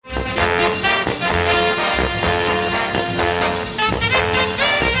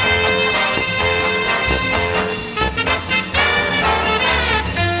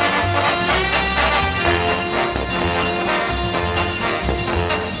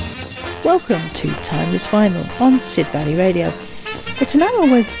Welcome to Timeless Vinyl on Sid Valley Radio. It's an hour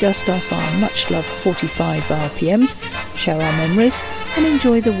where we dust off our much-loved 45 RPMs, share our memories, and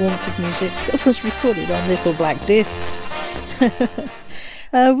enjoy the warmth of music that was recorded on little black discs.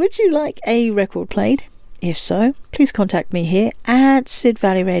 Would you like a record played? If so, please contact me here at Sid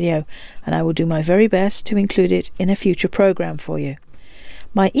Valley Radio, and I will do my very best to include it in a future programme for you.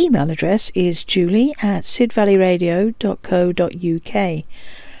 My email address is julie@sidvalleyradio.co.uk.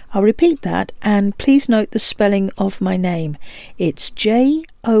 I'll repeat that, and please note the spelling of my name. It's JOOLY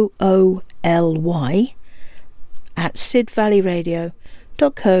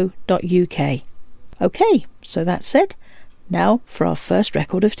 @sidvalleyradio.co.uk. Okay, so that said, now for our first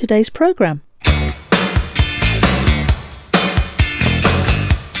record of today's programme.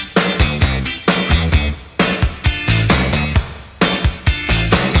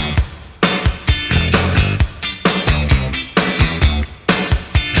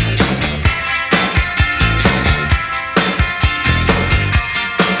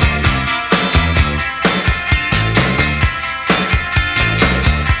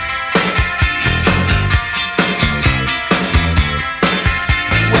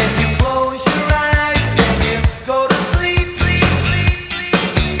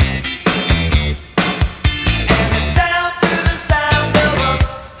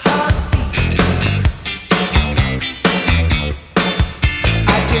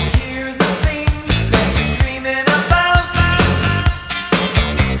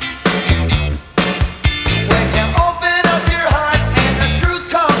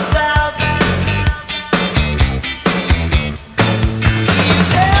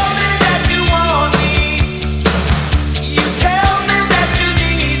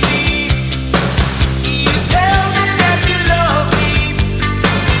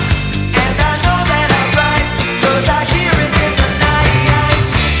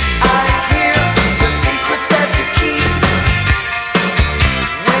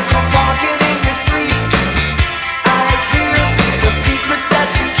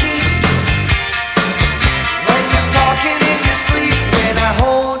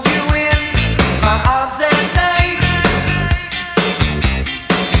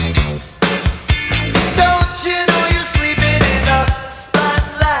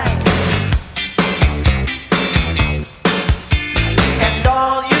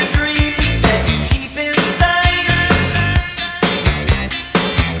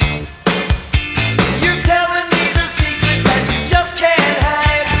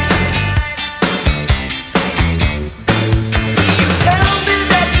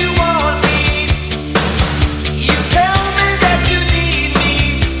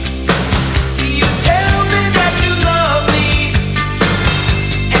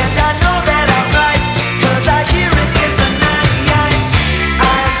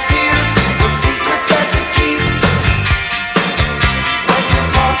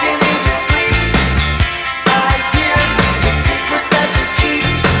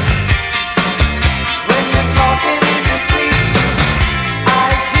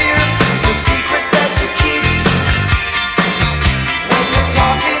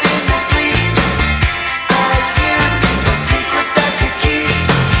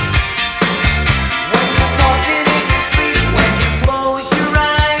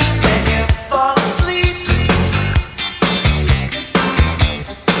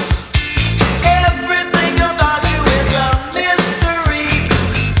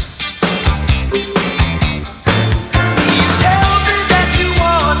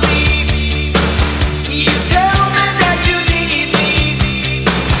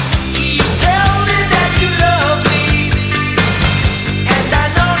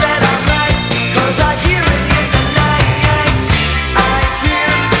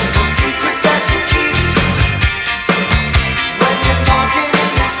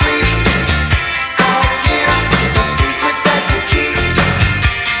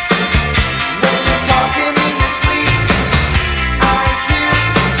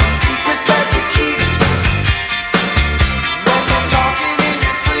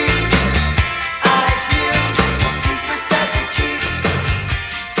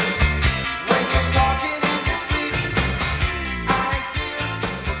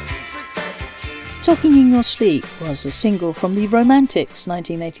 Talking in Your Sleep was a single from the Romantics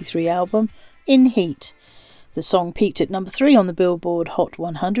 1983 album In Heat. The song peaked at number 3 on the Billboard Hot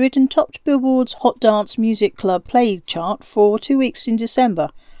 100 and topped Billboard's Hot Dance Music Club Play chart for 2 weeks in December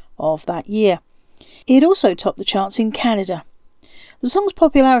of that year. It also topped the charts in Canada. The song's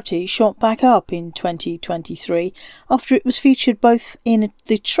popularity shot back up in 2023 after it was featured both in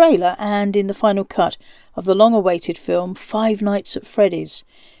the trailer and in the final cut of the long-awaited film Five Nights at Freddy's,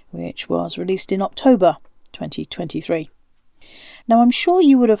 which was released in October 2023. Now, I'm sure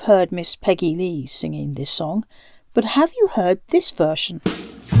you would have heard Miss Peggy Lee singing this song, but have you heard this version?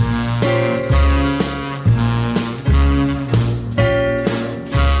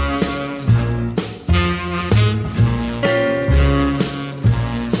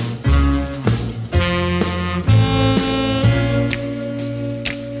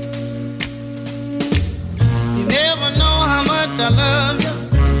 I love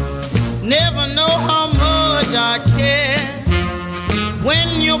you, never know how much I care.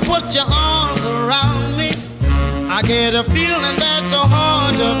 When you put your arms around me, I get a feeling that's so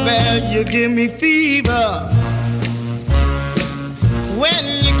hard to bear. You give me fever when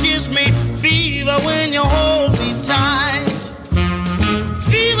you kiss me, fever when you hold me tight,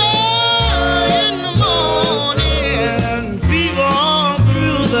 fever in the morning, fever all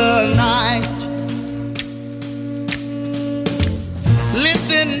through the night.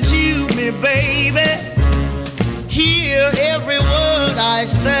 Listen to me, baby, hear every word I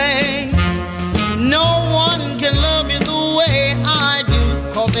say. No one can love you the way I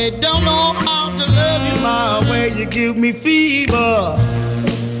do, 'cause they don't know how to love you my way. You give me fever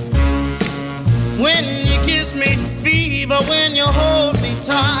when you kiss me, fever when you hold me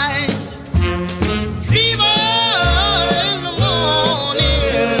tight, fever in the morning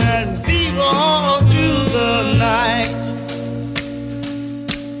and fever all through the night.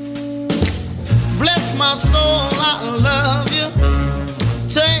 Bless my soul, I love you.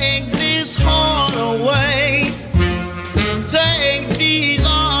 Take this heart away. Take these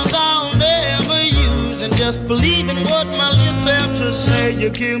arms I'll never use, and just believe in what my lips have to say. You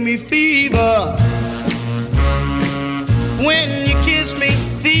give me fever when you kiss me,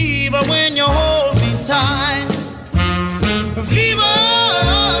 fever when you hold me tight, fever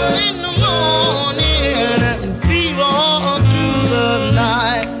in the morning and fever all through the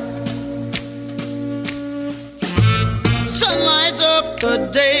night. Sun lights up the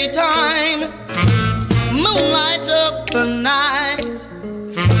daytime, moon lights up the night.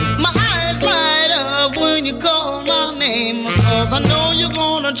 My eyes light up when you call my name, 'cause I know you're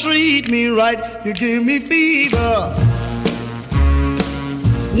gonna treat me right. You give me fever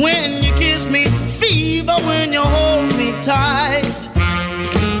when you kiss me, fever when you hold me tight,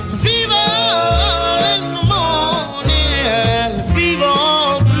 fever in the morning and fever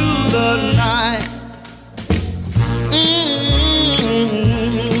all through the night.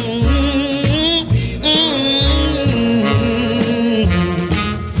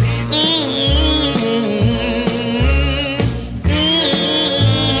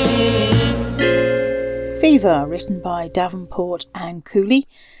 Fever, written by Davenport and Cooley.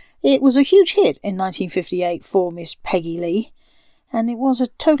 It was a huge hit in 1958 for Miss Peggy Lee, and it was a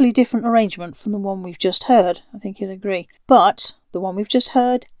totally different arrangement from the one we've just heard, I think you'll agree. But the one we've just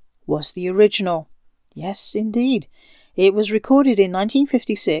heard was the original. Yes, indeed. It was recorded in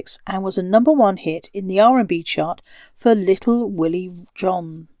 1956 and was a #1 hit in the R&B chart for Little Willie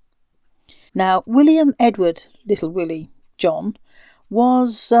John. Now, William Edward Little Willie John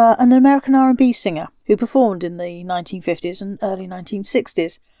was an American R&B singer who performed in the 1950s and early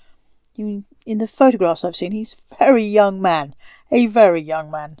 1960s. In the photographs I've seen, he's a very young man.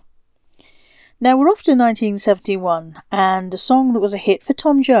 Now we're off to 1971 and a song that was a hit for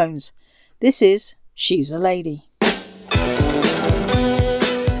Tom Jones. This is She's a Lady.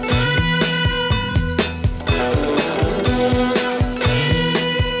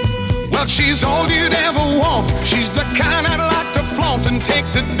 Well, she's all you'd ever want. She's the kind I'd like to flaunt and take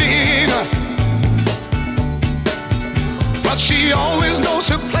to dinner. But she always knows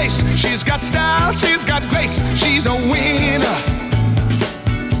her place. She's got style, she's got grace. She's a winner.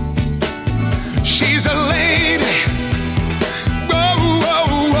 She's a lady. Oh,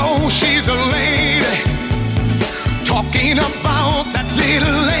 oh, oh, she's a lady. Talking about that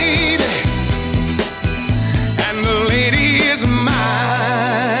little lady. And the lady is mine.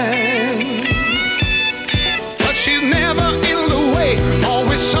 But she's never in the way.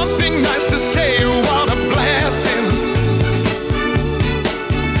 Always something nice to say. What a blessing.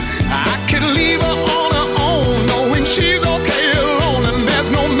 Leave her on her own, knowing she's okay alone and there's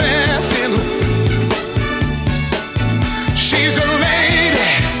no messing. She's a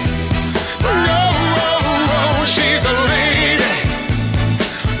lady. Oh, oh, oh, she's a lady.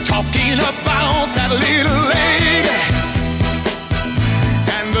 Talking about that little lady.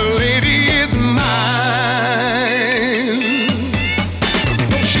 And the lady is mine.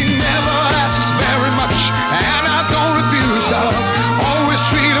 She never asks very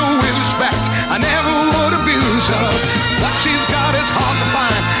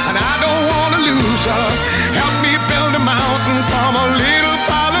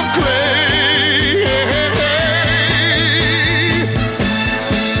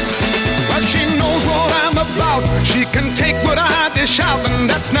to shopping,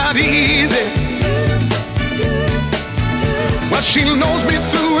 that's not easy. Well, she knows me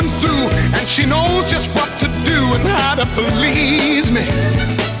through and through, and she knows just what to do and how to please me.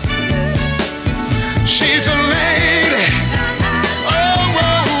 She's a lady. Oh,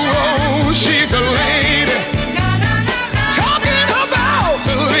 oh, oh, she's a lady. Talking about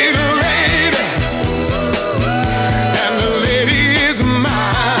the little lady. And the lady is mine.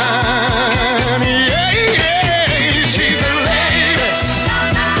 Yeah, yeah, she's a lady.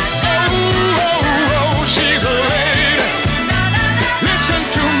 Oh, oh, oh, she's a lady. Listen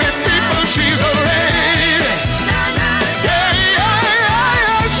to me, people, she's a lady. Yeah, yeah,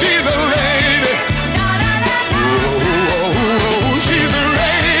 yeah, she's a lady. Oh, she's a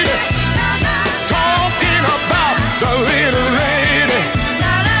lady. Talking about the little lady.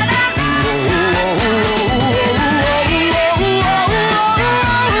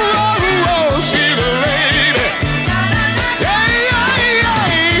 Oh, she's a lady. Yeah, yeah,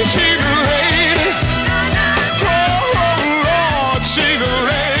 yeah, she's a lady. Oh, Lord, she's a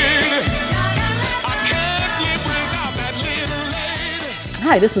lady. I can't live without that little lady.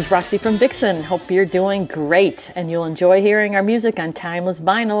 Hi, this is Roxy from Vixen. Hope you're doing great and you'll enjoy hearing our music on Timeless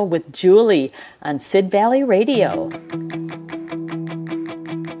Vinyl with Julie on Sid Valley Radio.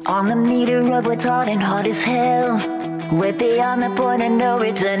 On the meter road, what's hard and hard as hell. Way beyond the point of no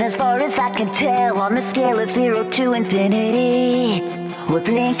return, as far as I can tell. On the scale of 0 to infinity, we're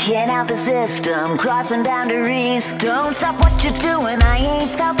blinking out the system, crossing boundaries. Don't stop what you're doing, I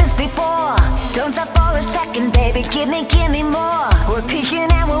ain't felt this before. Don't stop for a second, baby, give me more. We're peaking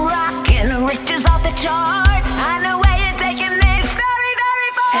and we're rocking, the Richter's off the chart. I know where you're taking this, very,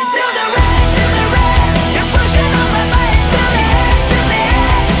 very far. And to the right, you're pushing on my buttons. To the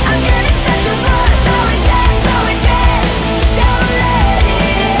edge, I'm getting such a rush. So intense, don't let it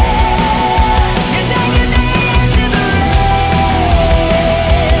end. You're taking me into the red,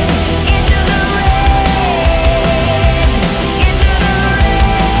 into the red, into the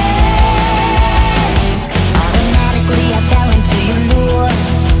red. Automatically I fell into your lure.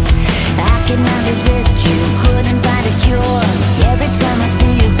 I cannot resist you, couldn't find a cure. Every time I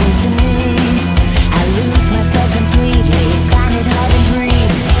feel you close to me, I lose myself completely, find it hard to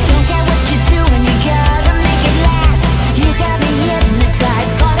breathe. Don't care what you're doing, you gotta make it last. You got me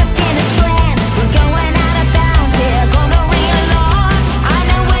hypnotized, caught up in a trance. We're going out of bounds here, gonna ring alarms. I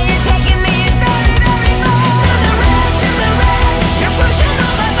know where you're taking me, it's very, very far. To the red, you're pushing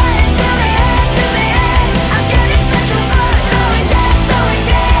all my buttons. To the edge, I'm getting such a rush. So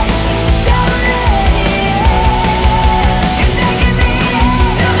intense, don't let it end. You're taking me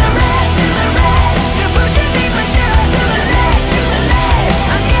to the red, you're pushing me for sure. To the ledge,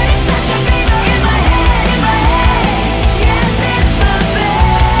 I'm getting such a fever in my head. Yes, it's the best.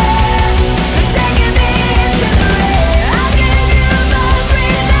 You're taking me into the red. I'll give you the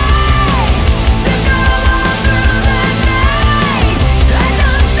green light to go on through the night. I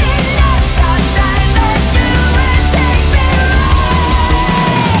don't see no stop sign, let's do it, take me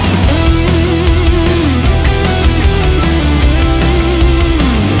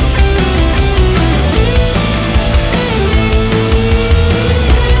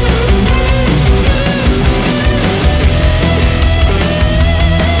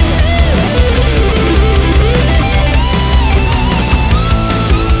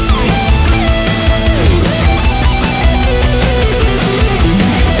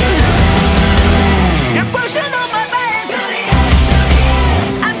You're pushing on my buttons.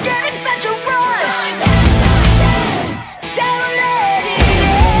 I'm getting such a rush. Don't let it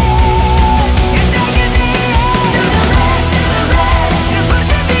end. You're taking me to the red, you're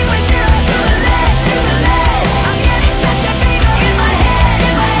pushing me for sure. To the ledge, I'm getting such a fever in my head.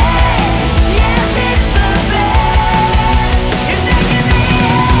 Yes, it's the best. You're taking me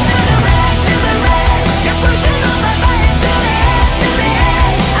to the red, you're pushing on my buttons. To the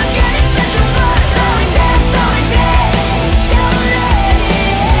edge, I'm getting such a rush. So intense, don't let it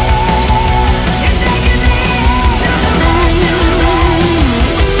end. You're taking me to the red,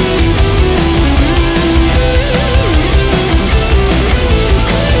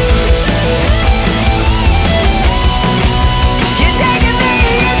 you're taking me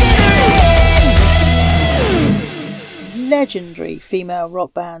into the red. Legendary female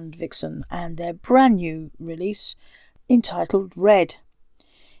rock band Vixen and their brand new release entitled Red.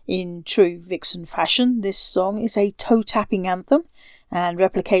 In true Vixen fashion, this song is a toe-tapping anthem and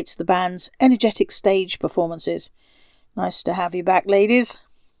replicates the band's energetic stage performances. Nice to have you back, ladies.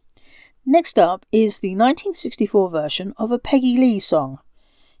 Next up is the 1964 version of a Peggy Lee song.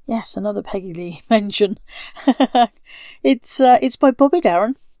 Yes, another Peggy Lee mention. It's by Bobby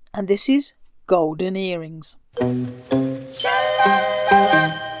Darin, and this is Golden Earrings. Sha-la.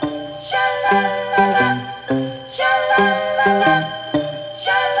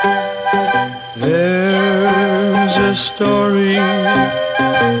 There's a story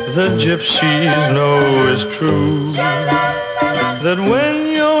the gypsies know is true, that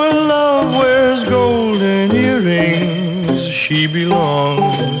when your love wears golden earrings, she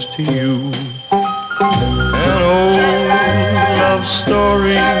belongs to you. An old love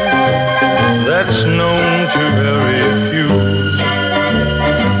story that's known to very few.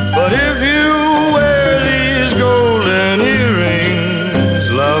 But if you wear these golden earrings,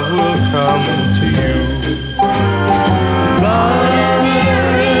 love will come to you. By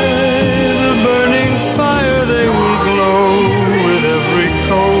the burning fire they will glow with every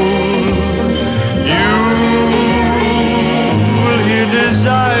coal. You will hear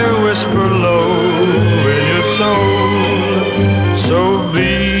desire whisper low in your soul. So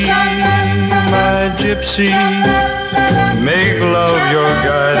be my gypsy, make love your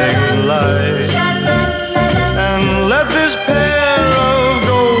guiding light, and let this pair of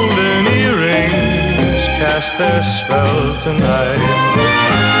golden earrings cast their spell tonight.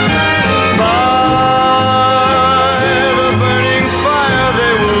 By the burning fire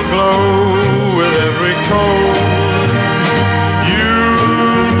they will glow with every coal. You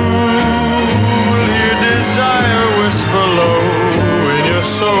will hear desire whisper low in your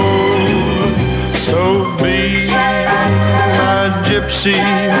soul. So be my gypsy,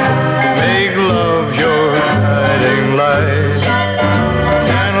 make love your guiding light,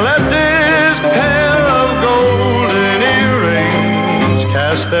 and let this pair of golden earrings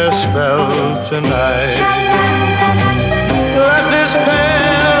cast their spell tonight. Let this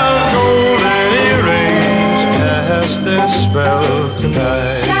pair of golden earrings cast their spell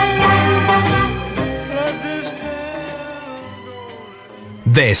tonight.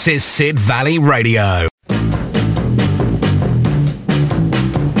 This is Sid Valley Radio.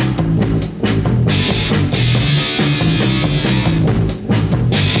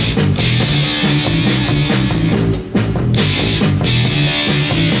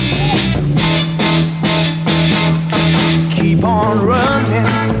 Keep on running,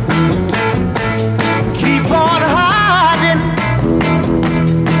 keep on hiding.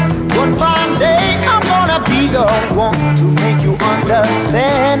 One fine day I'm gonna be the one to make you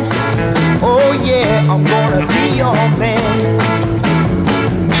understand. Oh yeah, I'm gonna be your man.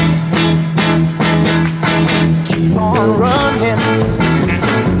 Keep on running,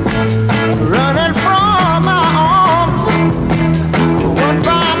 running from my arms. One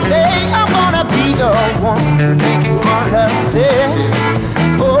fine day I'm gonna be the one to make you understand.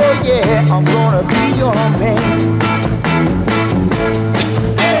 Oh yeah, I'm gonna be your man.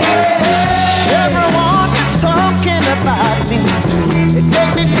 Everyone is talking about me, it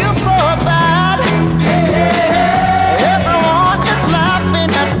makes me feel so bad. Everyone is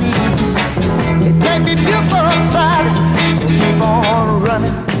laughing at me, it makes me feel so sad. So keep on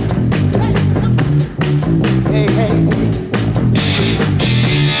running. Hey, hey.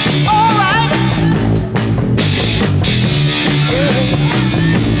 All right. Yeah.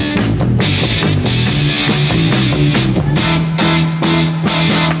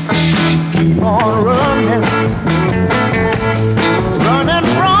 Keep on running, running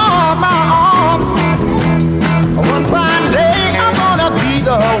from my arms. One fine day I'm gonna be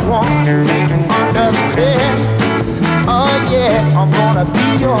the one to make you understand. Oh yeah, I'm gonna be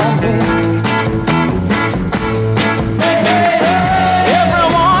your man.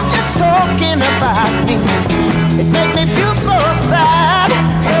 Everyone is talking about me, it makes me feel so sad.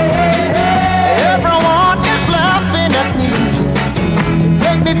 Everyone is laughing at me,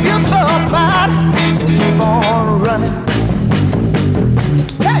 make me feel so bad. So keep on running.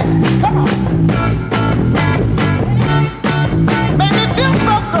 Hey, come on. Make me feel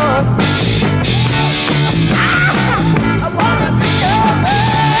so good. I wanna be your man.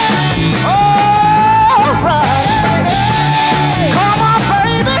 All right. Come on,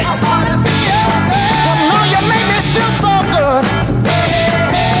 baby. I wanna be your man. I know you make me feel so good.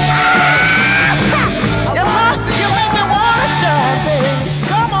 You make me wanna shine, baby.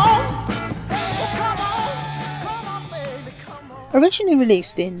 Come on. Originally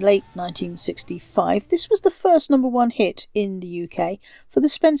released in late 1965, this was the first #1 hit in the UK for the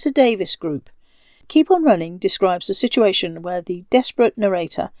Spencer Davis Group. Keep on Running describes a situation where the desperate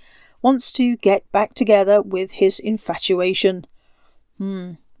narrator wants to get back together with his infatuation.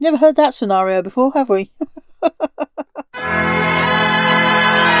 Never heard that scenario before, have we?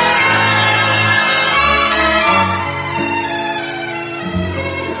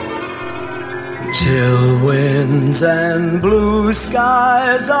 Chill winds and blue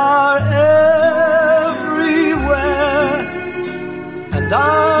skies are everywhere, and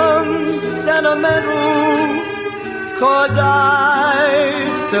I'm sentimental 'cause I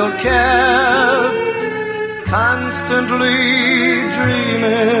still care, constantly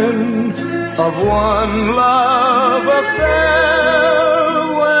dreaming of one love affair.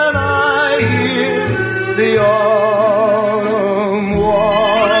 When I hear the autumn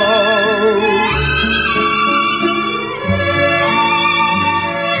waltz,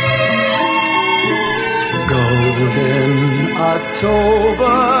 golden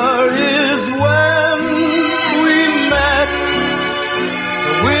October is when we met.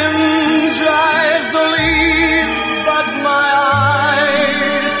 The wind dries the leaves, but my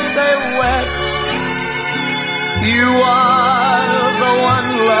eyes stay wet. You are the one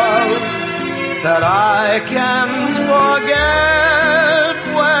love that I can't forget.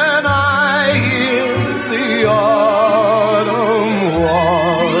 When I hear the autumn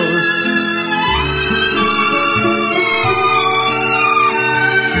waltz,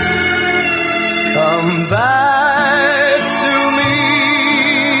 come back to me,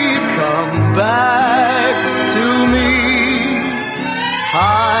 come back to me.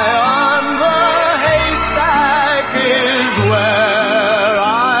 High on the haystack is where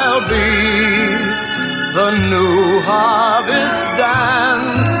I'll be. The new harvest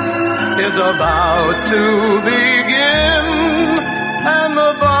dance is about to begin, and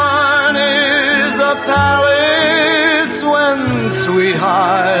the barn is a palace when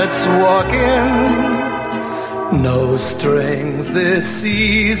sweethearts walk in. No strings this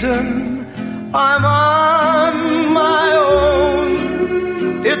season, I'm on my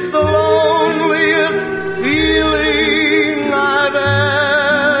own. It's the loneliest feeling I've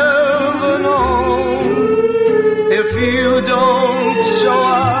ever known. If you don't show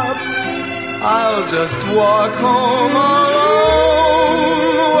up, I'll just walk home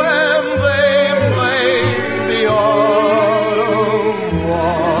alone when they play the autumn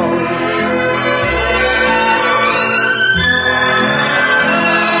waltz.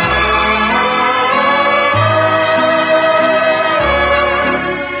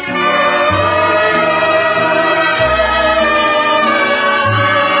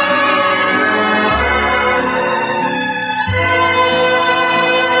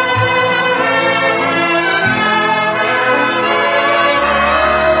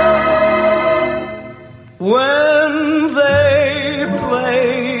 When they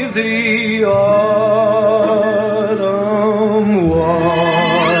play the autumn waltz.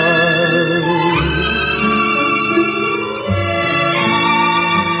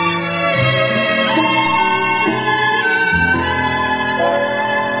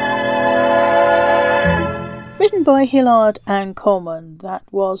 Written by Hillard and Coleman, that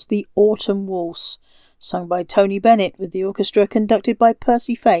was The Autumn Waltz, sung by Tony Bennett with the orchestra conducted by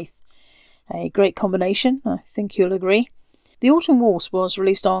Percy Faith. A great combination, I think you'll agree. The Autumn Waltz was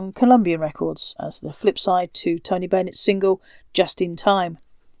released on Columbia Records as the flip side to Tony Bennett's single Just in Time.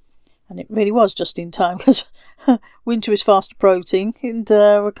 And it really was just in time, because winter is fast approaching and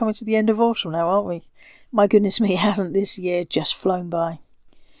we're coming to the end of autumn now, aren't we? My goodness me, hasn't this year just flown by?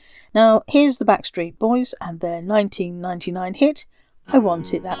 Now, here's the Backstreet Boys and their 1999 hit, I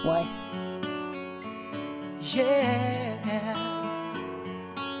Want It That Way. Yeah,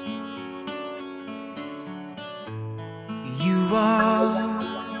 you are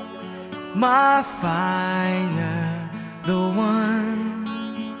my fire, the one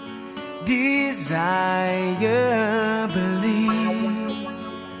desire. Believe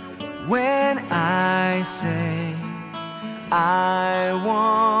when I say I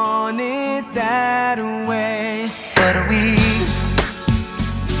want it that way. But we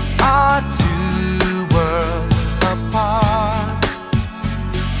are two worlds apart,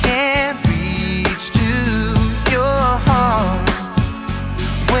 can't reach to your heart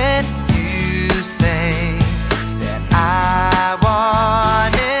when you say that I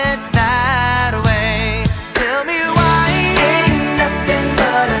want it that way. Tell me why ain't nothing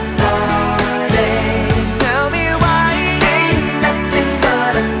but a party. Tell me why ain't nothing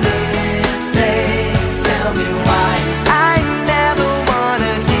but a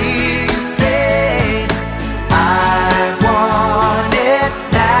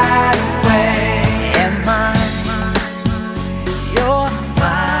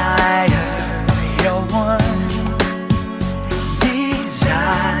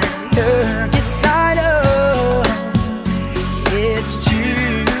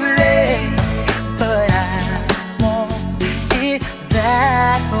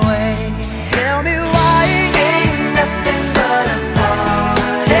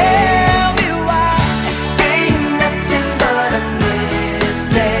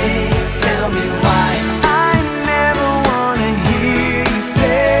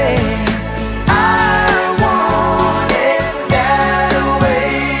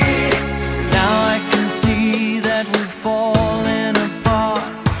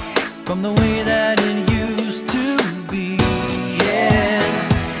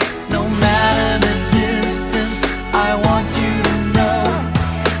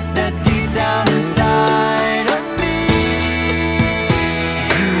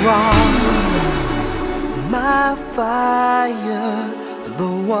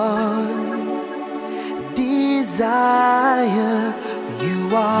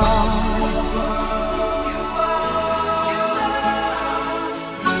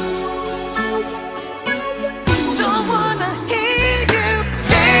Don't wanna hear you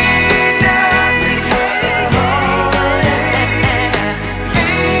say nothing.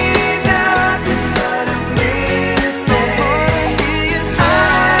 Ain't nothing but a mistake.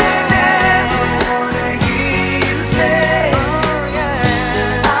 I never wanna hear you say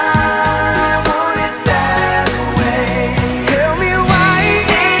I want it that way. Tell me why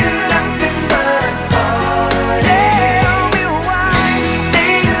ain't nothing.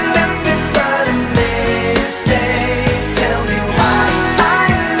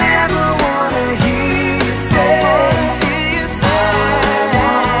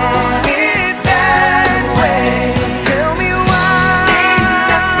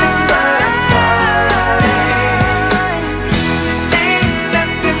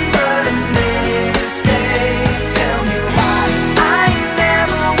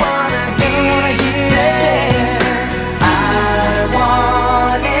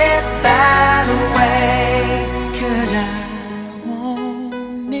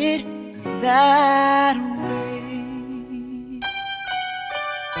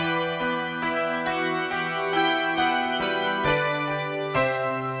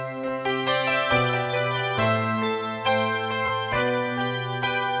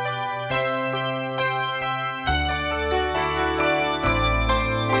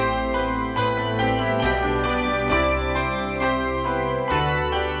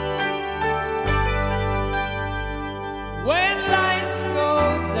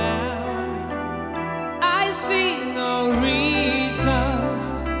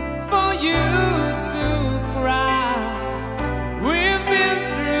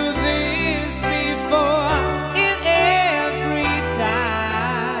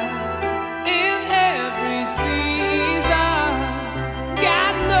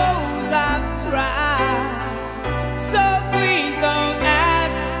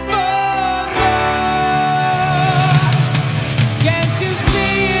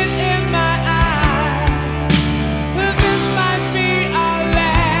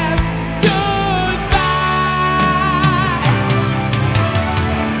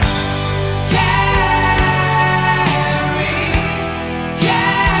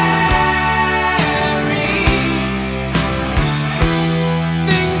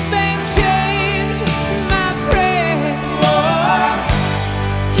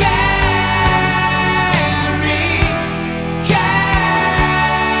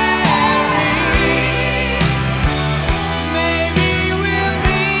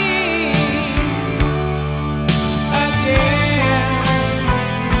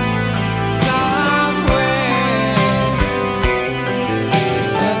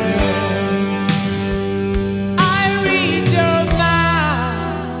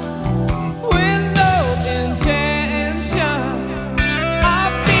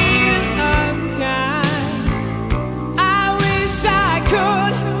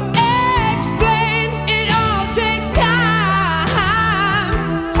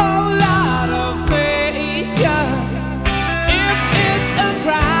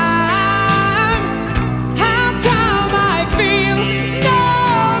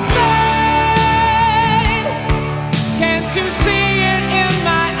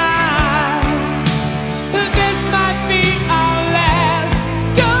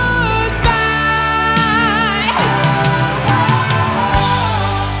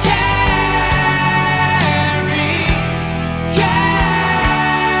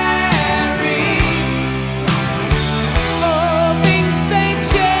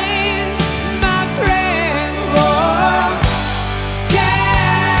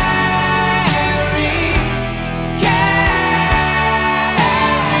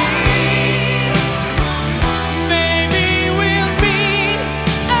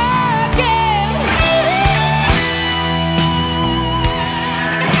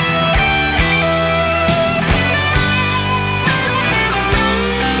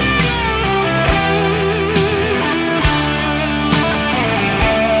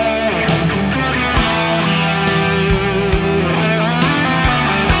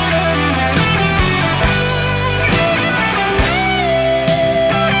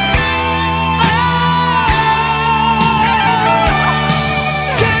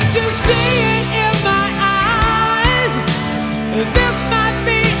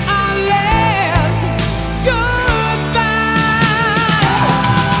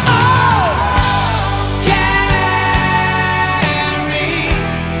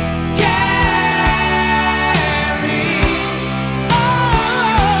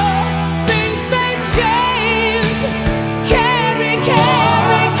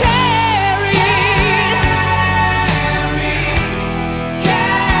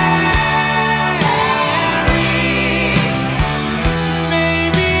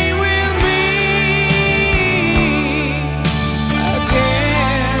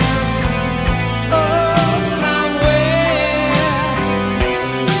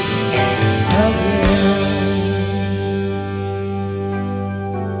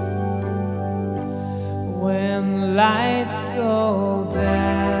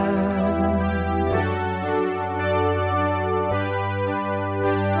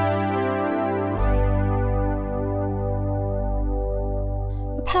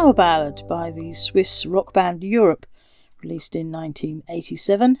 power ballad by the Swiss rock band Europe, released in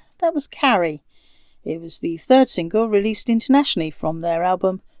 1987. That was Carrie. It was the third single released internationally from their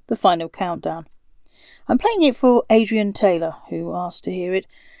album The Final Countdown. I'm playing it for Adrian Taylor, who asked to hear it,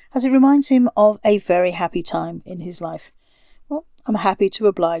 as it reminds him of a very happy time in his life. Well, I'm happy to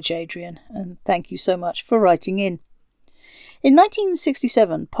oblige Adrian, and thank you so much for writing in. In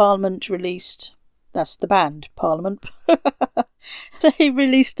 1967, Parliament released... That's the band, Parliament. They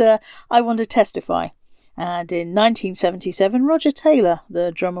released I Want to Testify. And in 1977, Roger Taylor, the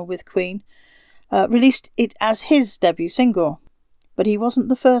drummer with Queen, released it as his debut single. But he wasn't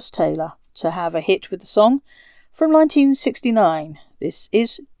the first Taylor to have a hit with the song. From 1969, this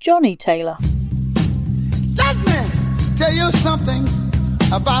is Johnny Taylor. Let me tell you something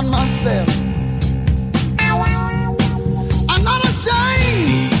about myself. I'm not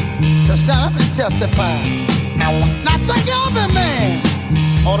ashamed to stand up and testify. Now think of a man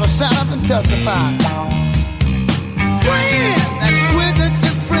ought to stand up and testify. Friends and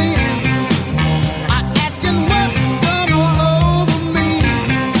inquisitive friends are asking what's come over me.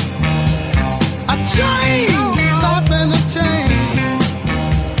 A change, stopping a change.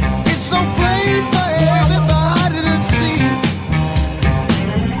 It's so plain for everybody to see.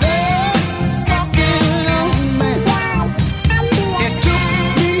 They're walking on me. It took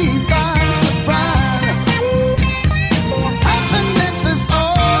me by surprise. Happiness is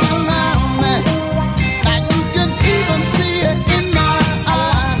all around me. Like you can even see it in my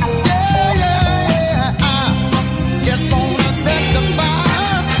eyes. Yeah, yeah, yeah. I just wanna testify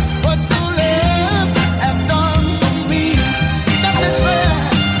what your love has done for me. Let me say,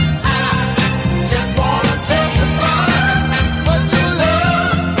 I just wanna testify what your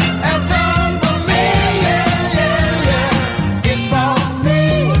love has done for me. Yeah, yeah, yeah. It brought me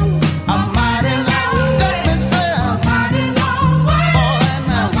a mighty long, let me say, a mighty long way.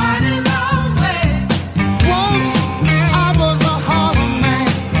 Once I was a hard man,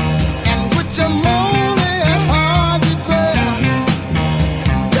 and with your lonely heart you dwell.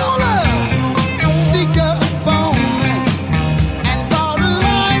 Your love sneak up on me and brought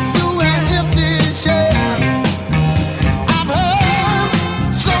life to an empty shell. I've heard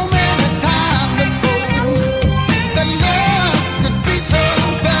so many times before that love could be so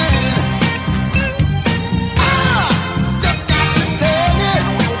bad. I just got to tell you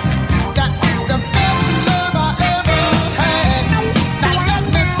that it's the best love I ever had. Now let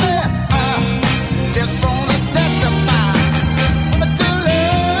me say, just wanna testify what your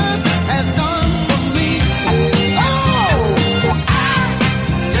love has done for me. Oh, I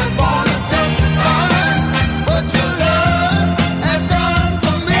just wanna testify what your love has done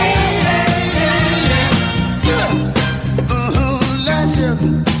for me. Lashes,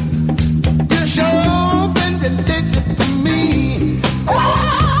 you sure been delicious to me.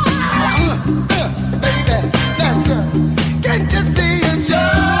 Baby, lashes, can't you see you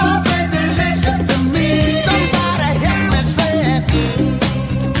sure been delicious to me? Somebody help me say it.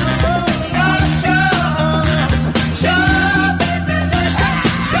 Sure been delicious,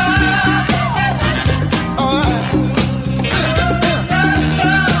 sure been delicious. All right.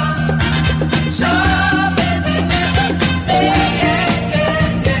 Sure been delicious.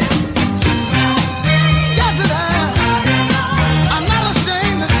 Yes, it has. I'm not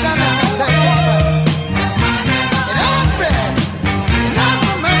ashamed to stand up and tell you. It ain't fair. It not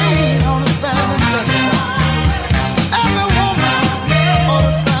for me on the stand up and testify. Every woman ought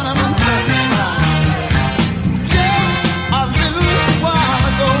to stand up and testify. Just a little while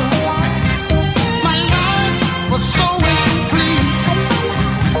ago, my life was so incomplete.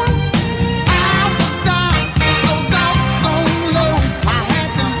 I was down so doggone low. I had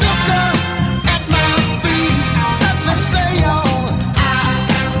to look up at my feet. Let me say, y'all, I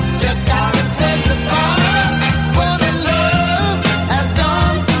just got to testify what the love has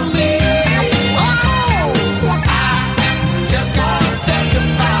done for me. Oh, I just got to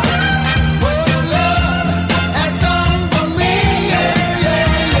testify what your love has done for me. Yeah, yeah,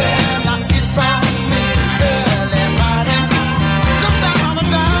 yeah. Now it brought me early morning. Sometimes I'm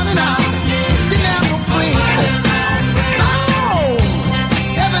down and out, didn't have no friends. Oh,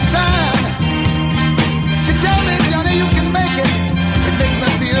 every time she tell me, Johnny, you can make it, it makes me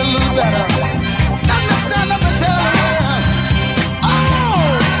feel a little better. Let me stand up and tell her,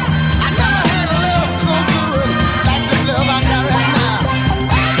 oh, I never had a love so good like the love I got right now.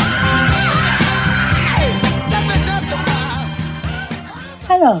 Hey, let me testify.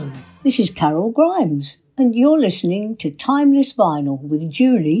 Hello, this is Carol Grimes, and you're listening to Timeless Vinyl with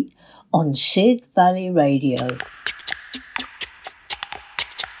Julie on Sid Valley Radio.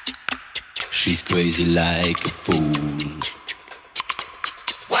 She's crazy like a fool.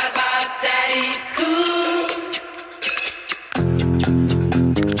 What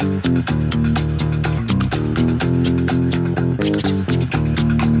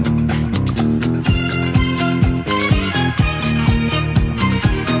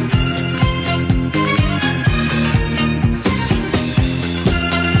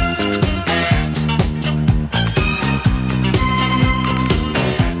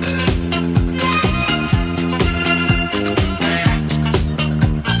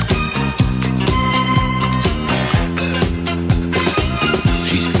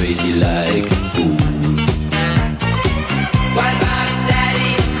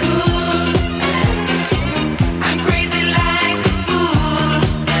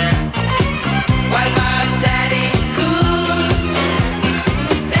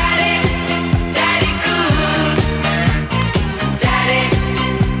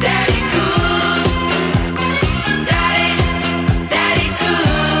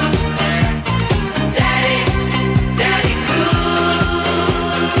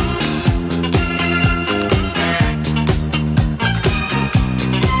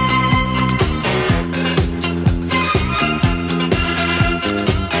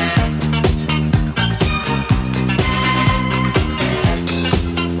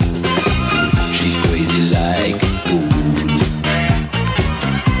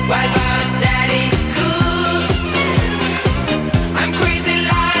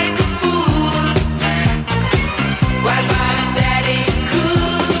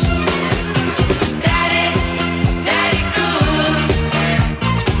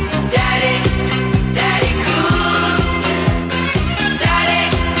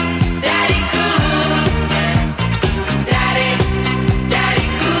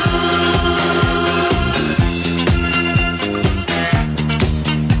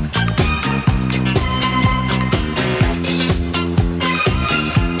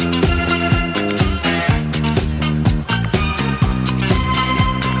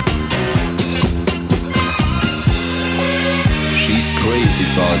she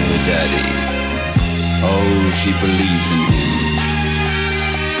fought her daddy. Oh, she believes in him.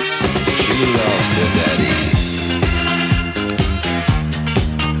 She lost her daddy.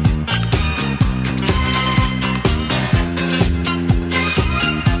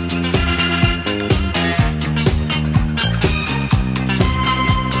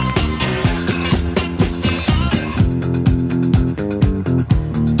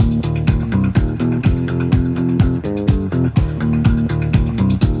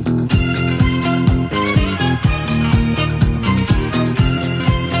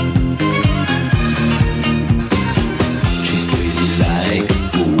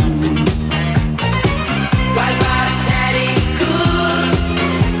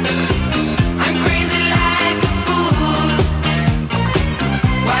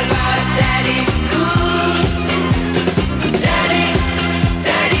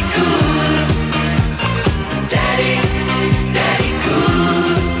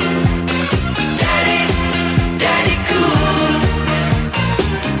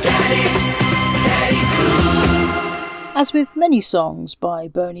 As with many songs by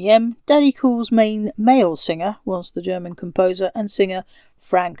Boney M, Daddy Cool's main male singer was the German composer and singer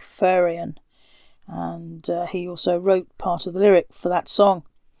Frank Farian, and he also wrote part of the lyric for that song.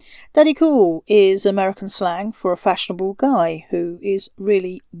 Daddy Cool is American slang for a fashionable guy who is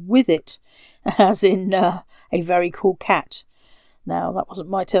really with it, as in a very cool cat. Now, that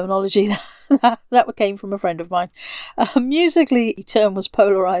wasn't my terminology, that came from a friend of mine. Musically, the term was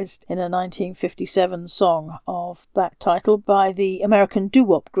polarised in a 1957 song of that title by the American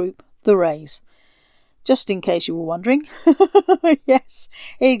doo-wop group The Rays. Just in case you were wondering. Yes,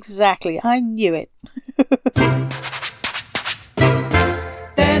 exactly, I knew it.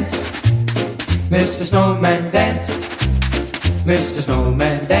 Dance, Mr. Snowman, dance. Mr.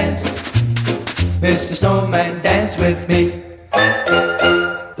 Snowman, dance. Mr. Snowman, dance with me.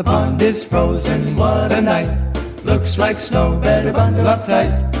 The pond is frozen, what a night. Looks like snow, better bundle up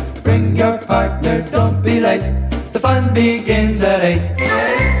tight. Bring your partner, don't be late. The fun begins at 8.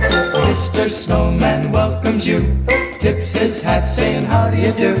 Mr. Snowman welcomes you, tips his hat saying how do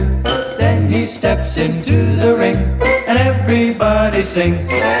you do. Then he steps into the ring and everybody sings.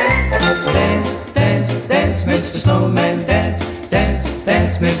 Dance, dance, dance, Mr. Snowman, dance. Dance,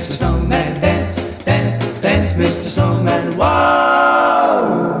 dance, Mr. Snowman, dance. Dance, dance, Mr. Snowman, wow!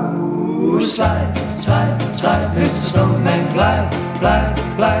 Slide, slide, slide, Mr. Snowman, glide, glide,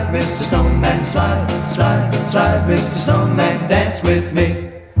 glide, Mr. Snowman, slide, slide, slide, Mr. Snowman, dance with me.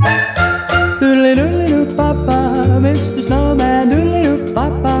 Doodly doodly doo papa, Mr. Snowman, doodly doo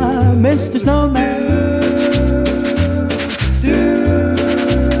papa, Mr. Snowman.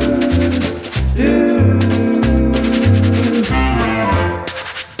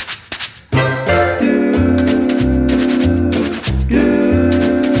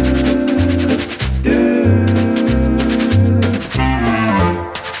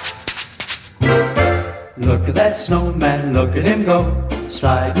 Look at that snowman, look at him go,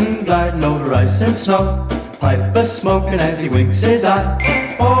 sliding, gliding over ice and snow. Pipe a smoking as he winks his eye.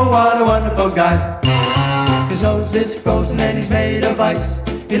 Oh, what a wonderful guy. His nose is frozen and he's made of ice.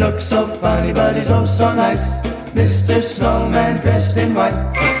 He looks so funny, but he's oh so nice. Mr. Snowman dressed in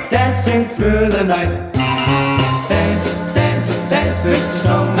white, dancing through the night. Dance, dance, dance, Mr.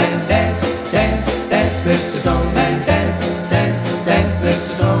 Snowman, dance, dance, dance, Mr. Snowman, dance, dance, dance,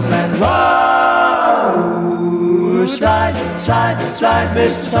 Mr. Snowman, wow! Slide, slide, slide,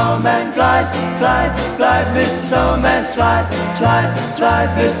 Mr. Snowman, glide, glide, glide, Mr. Snowman, slide, slide, slide,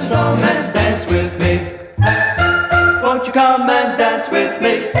 Mr. Snowman, dance with me. Won't you come and dance with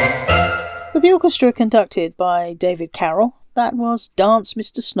me? With the orchestra conducted by David Carroll, that was Dance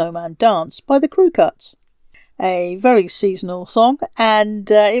Mr. Snowman Dance by the Crew Cuts. A very seasonal song, and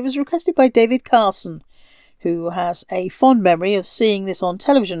it was requested by David Carson, who has a fond memory of seeing this on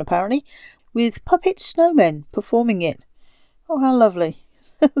television apparently, with puppet snowmen performing it. Oh, how lovely.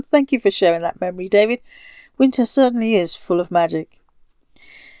 Thank you for sharing that memory, David. Winter certainly is full of magic.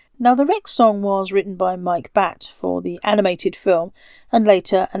 Now, the Rex song was written by Mike Batt for the animated film and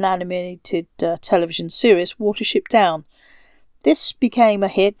later an animated television series, Watership Down. This became a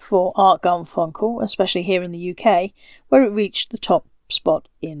hit for Art Garfunkel, especially here in the UK, where it reached the top spot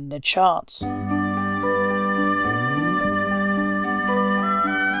in the charts.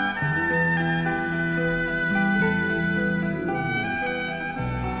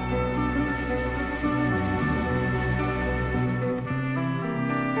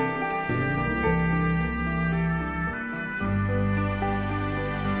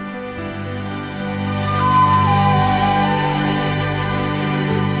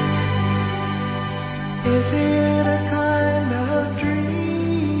 Is it a kind of dream?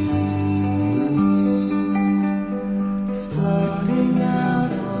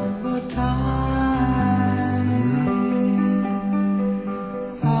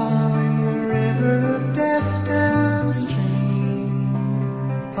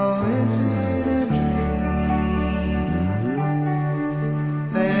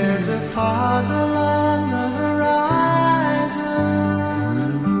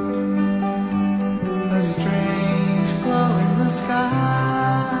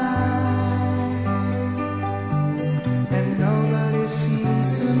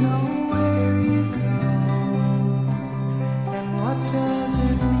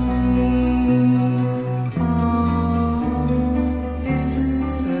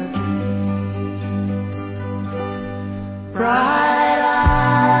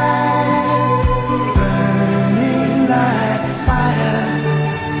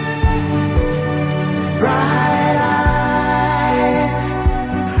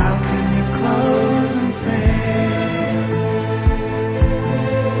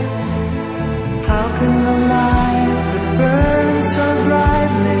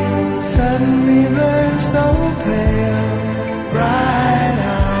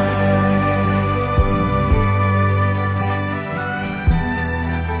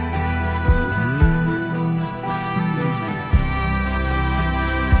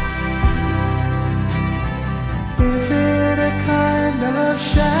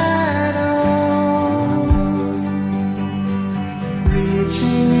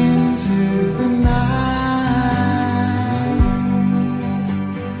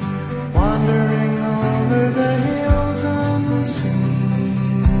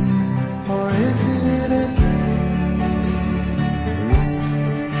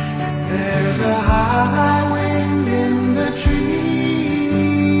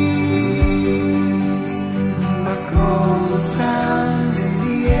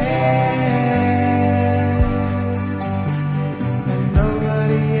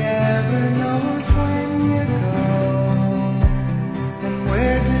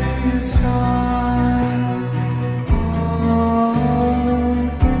 it's gone on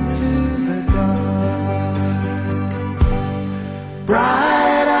into the dark.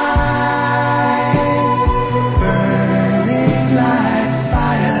 Bright eyes burning like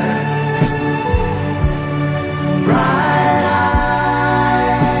fire. Bright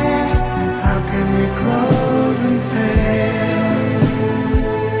eyes, how can we close and fail?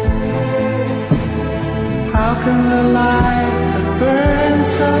 How can the light that burns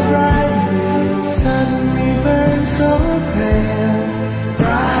so brightly suddenly burn so pale?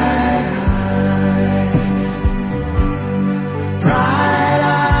 Bright eyes, bright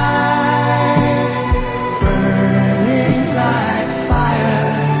eyes, burning like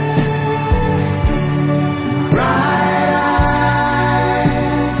fire. Bright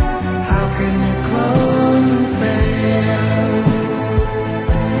eyes, how can you close and fail?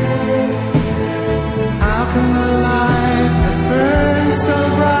 How can the light that burns so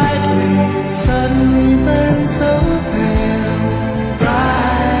brightly suddenly burn so pale?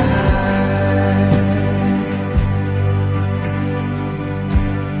 Bright eyes.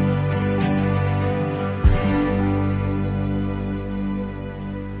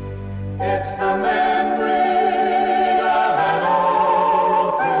 It's the memory of an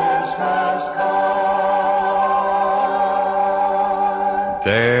old Christmas card.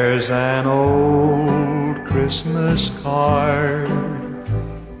 There's an old Christmas card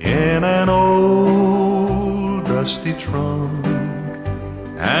in an old dusty trunk,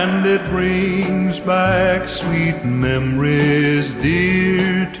 and it brings back sweet memories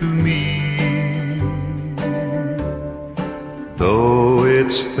dear to me. Though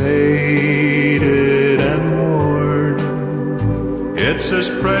it's faded and worn, it's as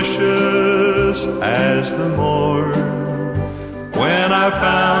precious as the morn when I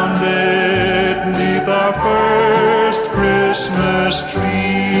found it 'neath our first Christmas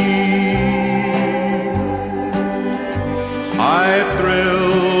tree. I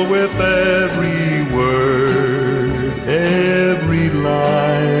thrill with every word, every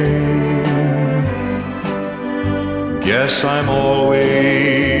line. Guess I'm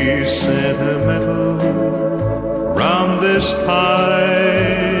always sentimental round this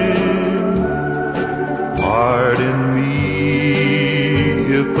time. Pardon me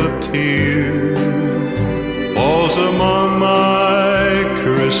if a tear falls among my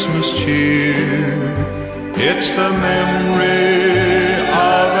Christmas cheer. It's the memory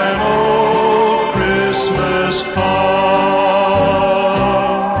of an old Christmas card.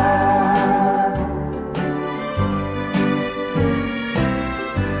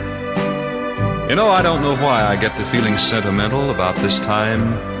 You know, I don't know why I get to feeling sentimental about this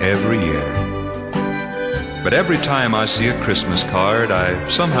time every year. But every time I see a Christmas card, I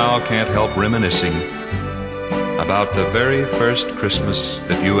somehow can't help reminiscing about the very first Christmas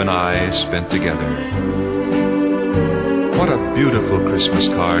that you and I spent together. What a beautiful Christmas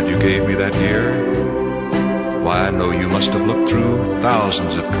card you gave me that year. Why, I know you must have looked through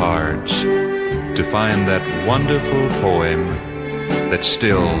thousands of cards to find that wonderful poem that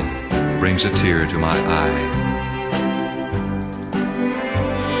still brings a tear to my eye.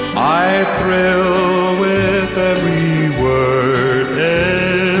 I thrill with every word,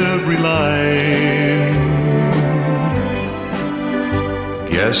 every line.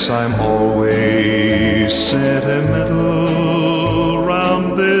 Yes, I'm always sentimental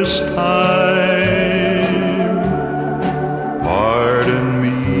round this time. Pardon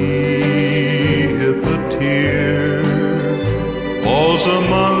me if a tear falls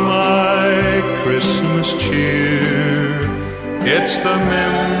among my Christmas cheer. It's the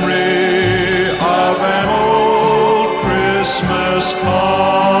memory of an old Christmas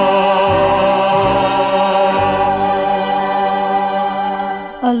card.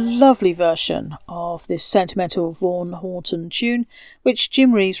 A lovely version of this sentimental Vaughan Horton tune, which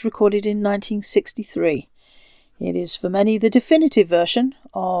Jim Reeves recorded in 1963. It is for many the definitive version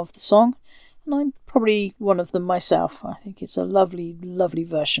of the song, and I'm probably one of them myself. I think it's a lovely, lovely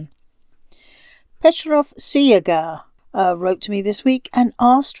version. Petrov Siaga wrote to me this week and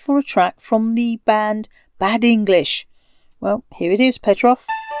asked for a track from the band Bad English. Well, here it is, Petrov.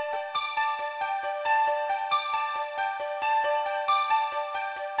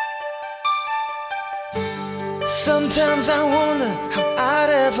 Sometimes I wonder how I'd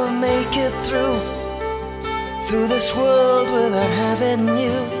ever make it through this world without having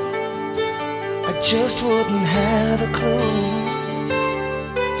you. I just wouldn't have a clue.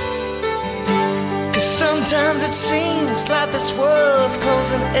 'Cause sometimes it seems like this world's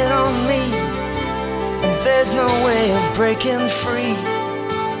closing in on me, and there's no way of breaking free.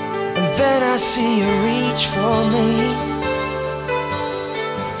 And then I see you reach for me.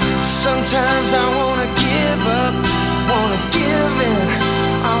 Sometimes I wanna give up, wanna give in,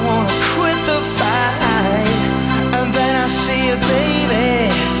 I wanna quit the fight. And then I see you, baby,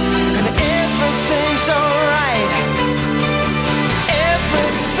 and everything's alright.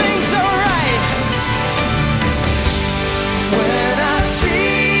 Everything's alright. When I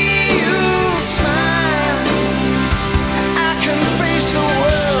see you smile, I can face the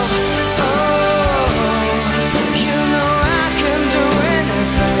world. Oh, you know I can do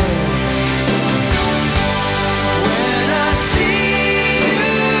anything. When I see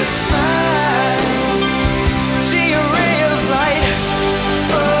you smile, see a ray of light.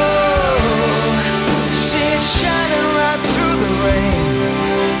 Oh, see it shining right through the rain.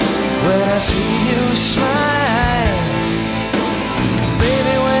 When I see you smile,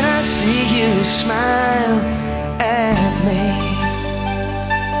 baby, when I see you smile at me.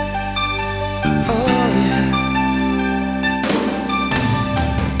 Oh yeah.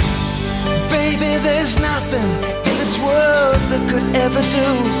 Baby, there's nothing in this world that could ever do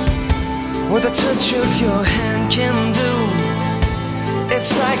what the touch of your hand can do.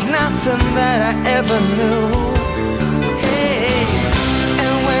 It's like nothing that I ever knew. Hey,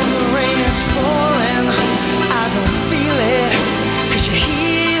 and when the rain is falling, I don't feel it, 'cause you're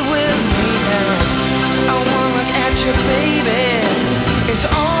here with me now. I wanna look at you, baby, it's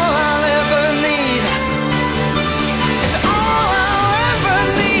all I'll ever need. It's all I'll ever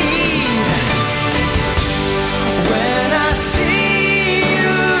need. When I see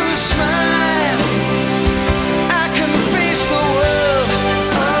you smile, I can face the world.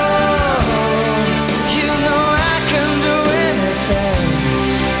 Oh, you know I can do anything.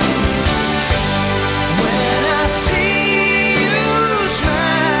 When I see you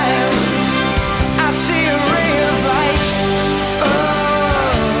smile, I see a ray of light. Oh,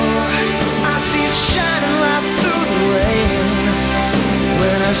 I see it shining right through the rain.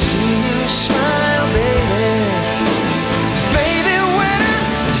 When I see you smile, baby, baby, when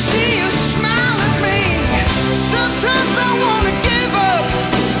I see you smile at me, sometimes I wanna give up,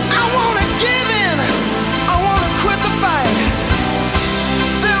 I wanna give in, I wanna quit the fight.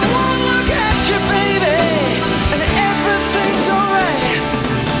 Then one look at you, baby, and everything's alright.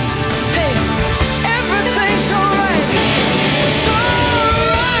 Hey, everything's alright. It's alright.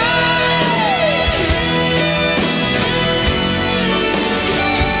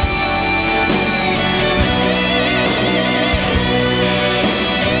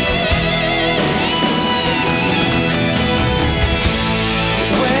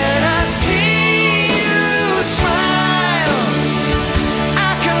 When I see you smile,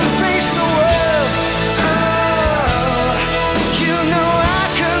 I can face the world. Oh, you know I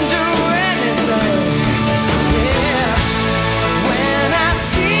can do anything. Yeah. When I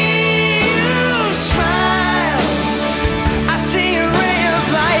see you smile, I see a ray of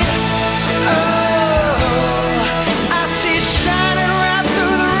light. Oh, I see it shining right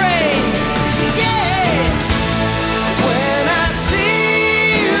through the rain. Yeah. When I see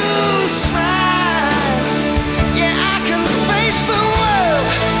you smile, yeah, I can face the world.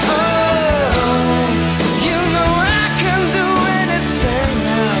 Oh, you know I can do anything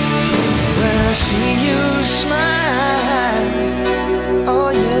now. When I see you smile, oh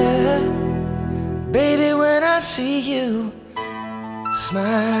yeah, baby, when I see you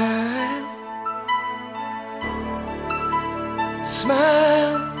smile,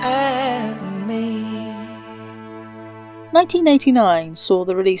 smile at me. 1989 saw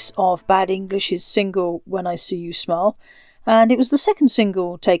the release of Bad English's single When I See You Smile, and it was the second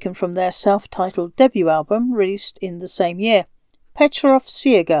single taken from their self-titled debut album released in the same year. Petrov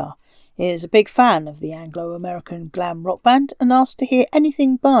Siegar is a big fan of the Anglo-American glam rock band and asked to hear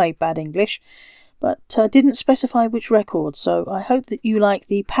anything by Bad English, but didn't specify which record, so I hope that you like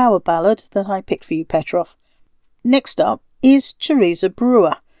the power ballad that I picked for you, Petrov. Next up is Teresa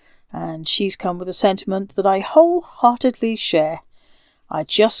Brewer, and she's come with a sentiment that I wholeheartedly share. I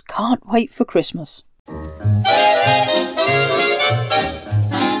just can't wait for Christmas.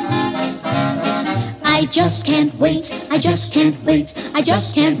 I just can't wait, I just can't wait, I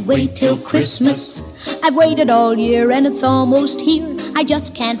just can't wait till Christmas. I've waited all year and it's almost here. I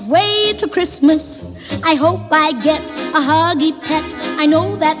just can't wait till Christmas. I hope I get a huggy pet. I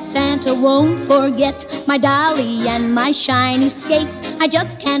know that Santa won't forget my dolly and my shiny skates. I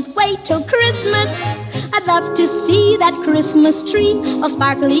just can't wait till Christmas. I'd love to see that Christmas tree, all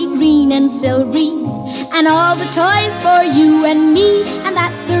sparkly green and silvery, and all the toys for you and me. And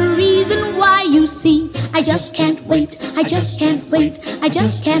that's the reason why, you see, I just can't wait, I just can't wait, I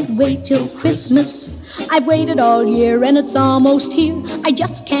just can't wait till Christmas. I've waited all year and it's almost here. I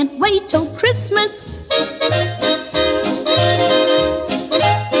just can't wait till Christmas.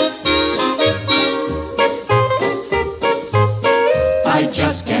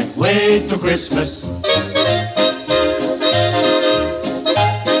 wait till Christmas.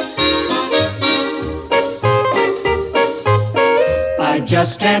 I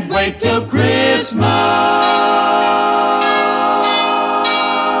just can't wait till Christmas.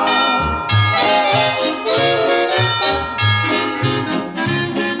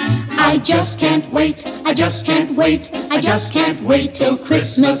 I just can't wait, I just can't wait, I just can't wait till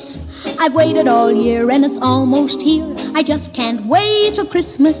Christmas. I've waited all year and it's almost here. I just can't wait till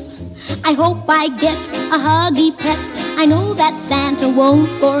Christmas. I hope I get a huggy pet. I know that Santa won't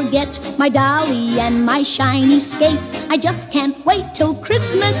forget my dolly and my shiny skates. I just can't wait till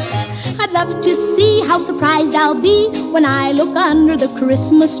Christmas. I'd love to see how surprised I'll be when I look under the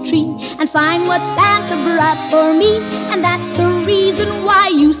Christmas tree and find what Santa brought for me. And that's the reason why,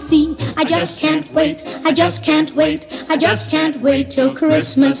 you see, I just can't wait, I just can't wait, I just can't wait till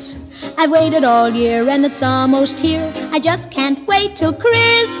Christmas. I've waited all year and it's almost here. I just can't wait till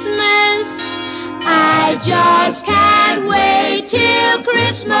Christmas. I just can't wait till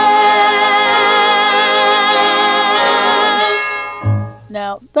Christmas.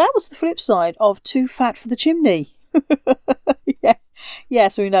 Now, that was the flip side of Too Fat for the Chimney. Yeah.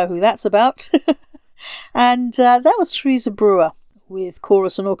 Yes, we know who that's about. And that was Teresa Brewer with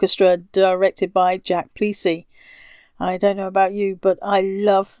chorus and orchestra directed by Jack Plesey. I don't know about you, but I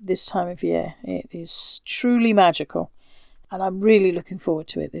love this time of year. It is truly magical, and I'm really looking forward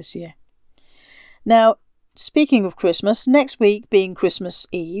to it this year. Now, speaking of Christmas, next week being Christmas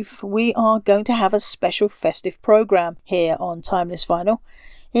Eve, we are going to have a special festive programme here on Timeless Vinyl.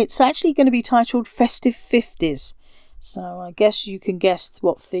 It's actually going to be titled Festive 50s, so I guess you can guess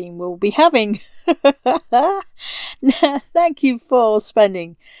what theme we'll be having. Now, thank you for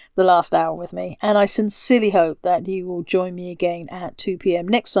spending the last hour with me, and I sincerely hope that you will join me again at 2 p.m.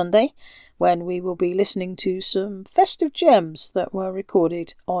 next Sunday, when we will be listening to some festive gems that were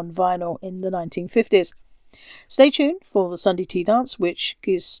recorded on vinyl in the 1950s. Stay tuned for the Sunday Tea Dance, which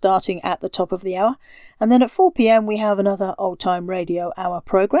is starting at the top of the hour, and then at 4 p.m. we have another Old Time Radio Hour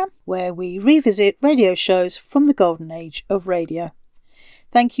programme where we revisit radio shows from the golden age of radio.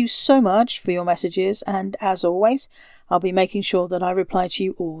 Thank you so much for your messages, and as always, I'll be making sure that I reply to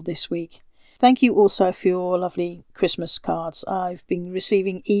you all this week. Thank you also for your lovely Christmas cards. I've been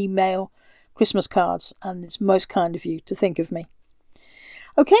receiving email Christmas cards, and it's most kind of you to think of me.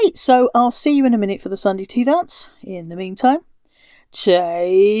 Okay, so I'll see you in a minute for the Sunday Tea Dance. In the meantime,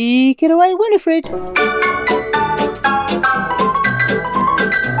 take it away, Winifred.